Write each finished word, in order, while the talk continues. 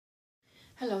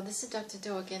Hello, this is Dr.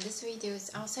 Do again. This video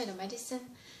is outside of medicine.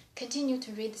 Continue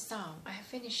to read the Psalm. I have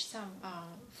finished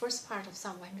first part of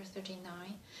Psalm 139.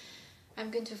 I'm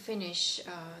going to finish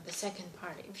the second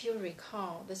part. If you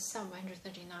recall, the Psalm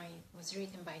 139 was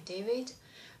written by David.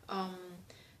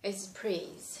 It's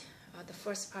praise. The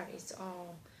first part is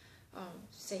all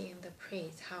saying the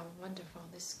praise, how wonderful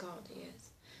this God is,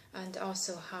 and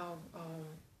also how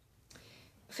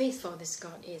faithful this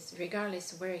God is,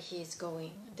 regardless where he is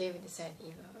going. David said,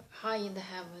 high in the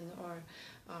heaven or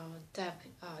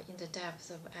in the depths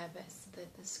of abyss,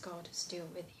 that this God is still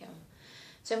with him.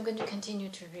 So I'm going to continue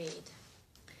to read.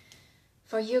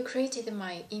 For you created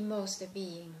my inmost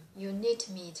being. You knit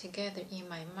me together in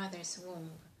my mother's womb.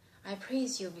 I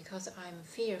praise you because I am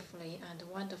fearfully and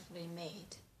wonderfully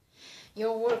made.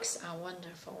 Your works are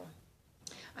wonderful.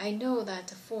 I know that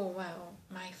full well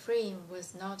my frame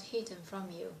was not hidden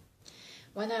from you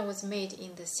when I was made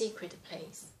in the secret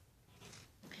place,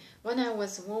 when I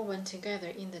was woven together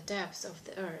in the depths of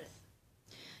the earth.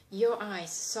 Your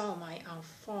eyes saw my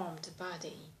unformed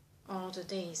body. All the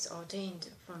days ordained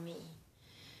for me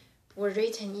were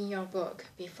written in your book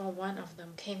before one of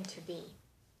them came to be.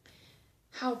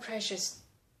 How precious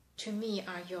to me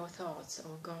are your thoughts,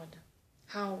 O God!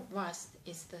 How vast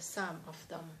is the sum of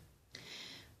them!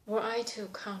 Were I to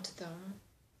count them,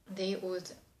 they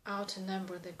would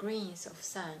outnumber the grains of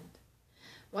sand.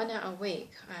 When I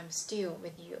awake, I am still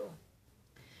with you.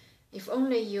 If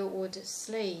only you would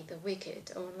slay the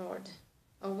wicked, O Lord.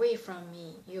 Away from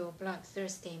me, you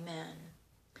bloodthirsty man.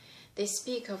 They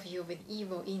speak of you with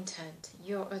evil intent.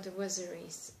 Your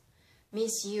adversaries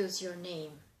misuse your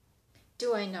name.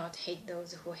 Do I not hate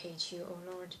those who hate you, O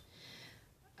Lord,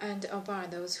 and abhor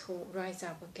those who rise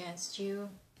up against you?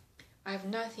 I have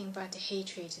nothing but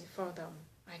hatred for them.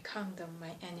 I count them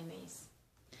my enemies.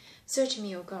 Search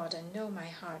me, O God, and know my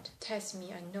heart. Test me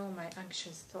and know my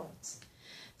anxious thoughts.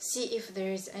 See if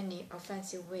there is any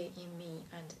offensive way in me,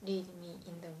 and lead me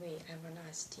in the way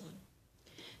everlasting.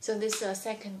 So this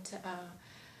second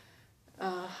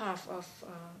half of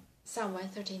Psalm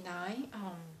 139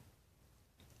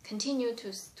 continue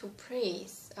to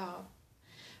praise,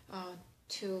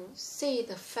 to say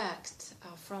the fact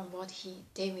from what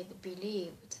David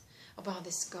believed about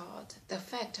this God, the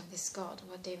fact of this God,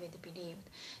 what David believed,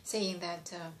 saying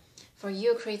that for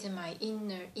you created my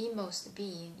inmost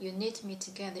being, you knit me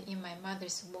together in my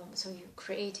mother's womb, so you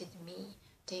created me,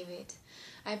 David.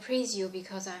 I praise you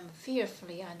because I am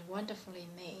fearfully and wonderfully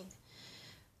made.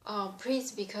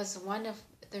 Praise because one of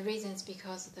the reasons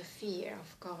because of the fear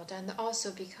of God, and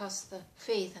also because the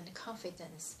faith and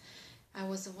confidence. I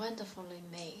was wonderfully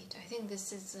made. I think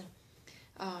this is,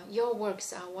 your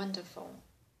works are wonderful.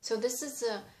 So this is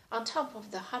on top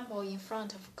of the humble in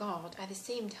front of God, at the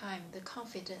same time, the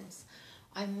confidence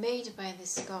I'm made by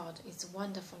this God is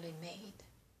wonderfully made.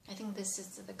 I think this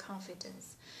is the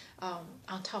confidence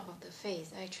on top of the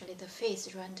faith. Actually, the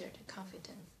faith rendered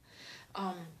confidence.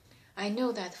 I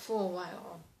know that full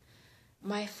well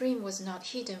my frame was not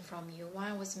hidden from you when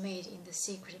I was made in the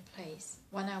secret place.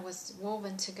 When I was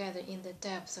woven together in the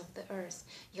depths of the earth,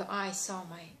 your eyes saw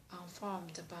my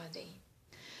unformed body.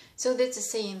 So this is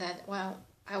saying that while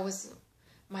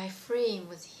my frame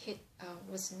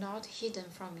was not hidden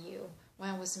from you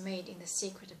when I was made in the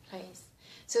secret place.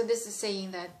 So this is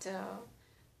saying that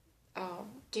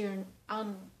during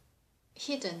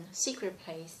unhidden secret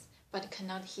place, but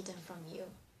cannot hidden from you.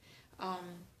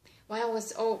 When I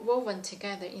was all woven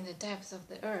together in the depths of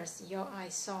the earth, your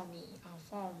eyes saw me,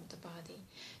 unformed body.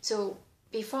 So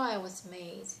before I was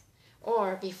made,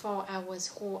 or before I was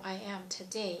who I am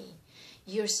today,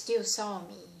 you still saw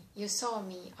me. You saw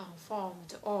me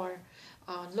unformed or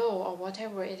low or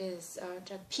whatever it is,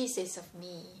 the pieces of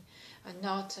me,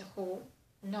 not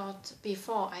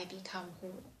before I become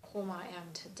whom I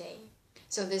am today.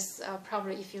 So this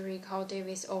probably, if you recall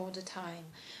David's old time,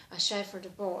 a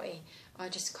shepherd boy,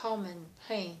 just common,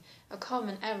 plain, a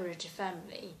common average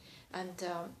family. And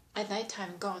at that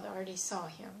time, God already saw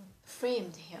him,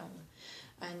 framed him,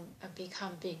 and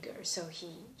become bigger. So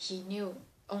he knew,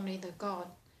 only the God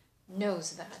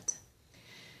knows that.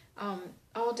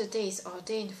 All the days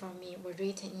ordained for me were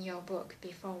written in your book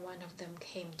before one of them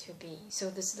came to be. So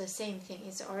this is the same thing.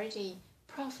 It's already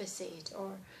prophesied,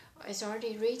 or it's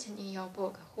already written in your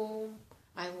book whom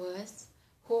I was,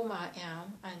 whom I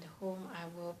am, and whom I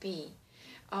will be.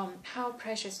 How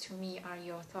precious to me are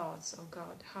your thoughts, O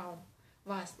God. How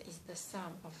vast is the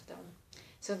sum of them.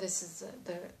 So this is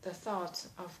the thought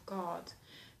of God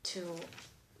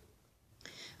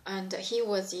and he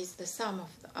is the sum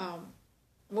of,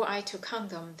 were I to count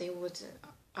them, they would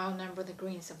outnumber the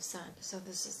grains of sand. So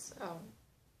this is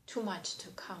too much to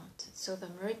count. So the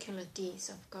miraculous deeds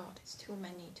of God is too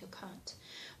many to count.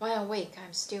 While awake,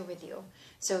 I'm still with you.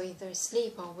 So either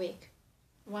sleep or wake.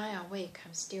 While awake,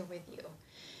 I'm still with you.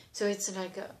 So it's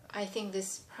like, I think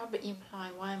this probably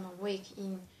implies while I'm awake,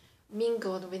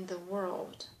 mingled with the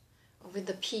world, with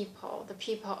the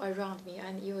people around me,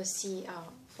 and you will see,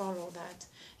 follow that,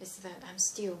 is that I'm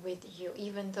still with you,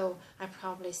 even though I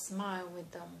probably smile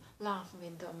with them, laugh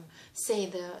with them, say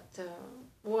the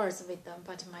words with them,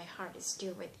 but my heart is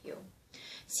still with you.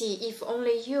 See, if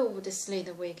only you would slay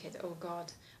the wicked, O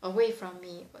God, away from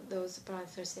me, those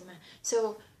bloodthirsty men.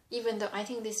 So even though, I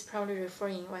think this is probably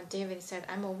referring when David said,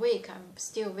 I'm awake, I'm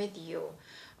still with you.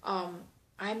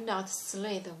 I'm not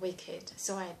slay the wicked,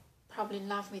 so I probably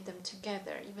laugh with them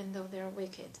together, even though they're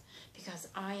wicked, because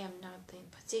I am not in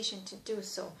position to do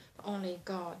so. But only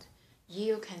God,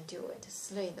 you can do it,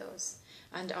 slay those.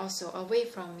 And also, away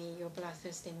from me, you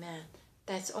bloodthirsty man.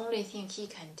 That's the only thing he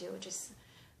can do, just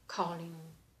calling,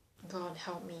 God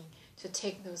help me to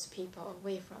take those people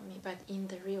away from me. But in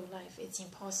the real life, it's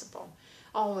impossible.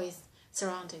 Always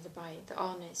surrounded by the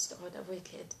honest or the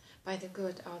wicked, by the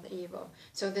good or the evil.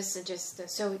 So this is just,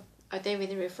 so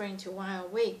David referring to while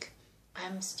awake,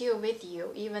 I'm still with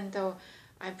you, even though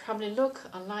I probably look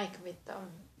alike with them,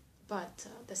 but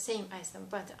the same as them,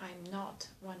 but I'm not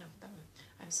one of them.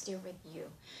 I'm still with you.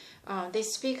 They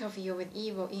speak of you with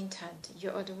evil intent.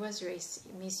 Your adversaries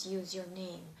misuse your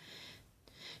name.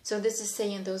 So this is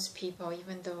saying those people,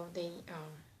 even though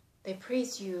they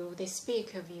praise you, they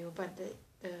speak of you, but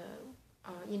the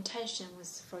intention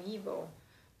was for evil.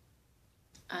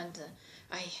 And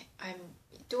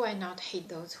do I not hate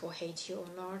those who hate you,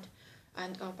 O Lord?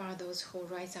 And about those who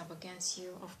rise up against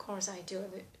you? Of course I do.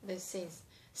 This is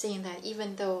saying that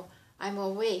even though I'm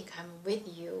awake, I'm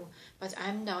with you, but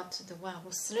I'm not the one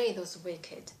who slay those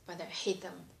wicked, but I hate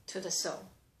them to the soul.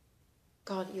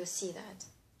 God, you see that.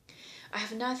 I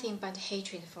have nothing but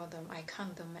hatred for them. I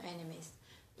count them enemies.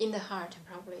 In the heart,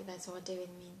 probably, that's what David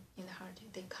means. In the heart,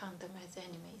 they count them as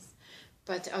enemies.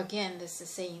 But again, this is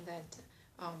saying that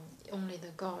only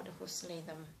the God who slay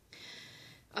them.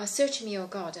 Search me, O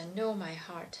God, and know my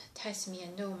heart. Test me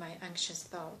and know my anxious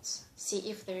thoughts. See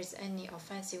if there is any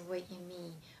offensive way in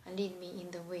me, and lead me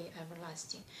in the way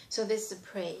everlasting. So this is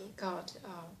pray, God,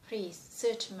 please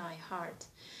search my heart.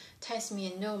 Test me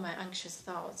and know my anxious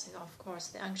thoughts. And of course,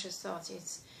 the anxious thoughts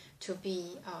is to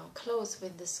be close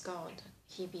with this God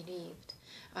he believed.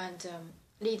 And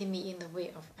lead me in the way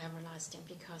of everlasting,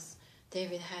 because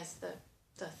David has the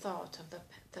thought of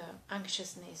the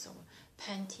anxiousness or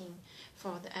panting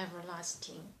for the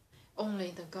everlasting.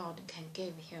 Only the God can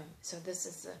give him. So this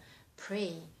is a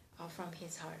pray from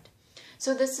his heart.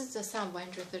 So this is the Psalm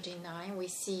 139. We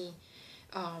see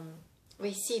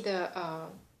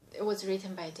it was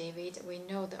written by David. We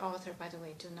know the author, by the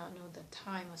way, do not know the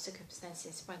time or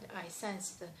circumstances, but I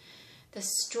sense the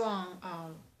strong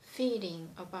feeling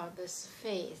about this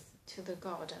faith to the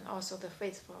God, and also the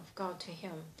faithful of God to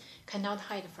him, cannot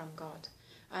hide from God.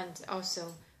 And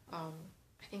also, I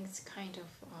think it's kind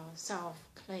of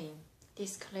self-claim,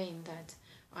 this claim that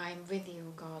I'm with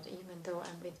you, God, even though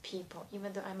I'm with people,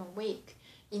 even though I'm awake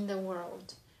in the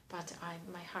world, but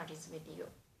my heart is with you.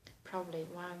 Probably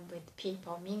when I'm with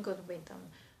people, mingled with them,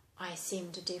 I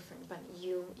seemed different, but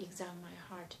you examine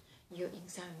my heart, you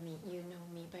examine me, you know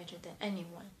me better than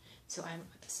anyone. So I'm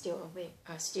still awake,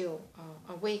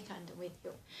 awake and with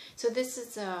you. So this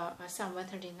is Psalm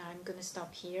 139. I'm going to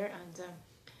stop here,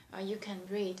 and you can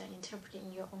read and interpret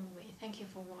in your own way. Thank you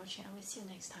for watching. I will see you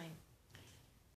next time.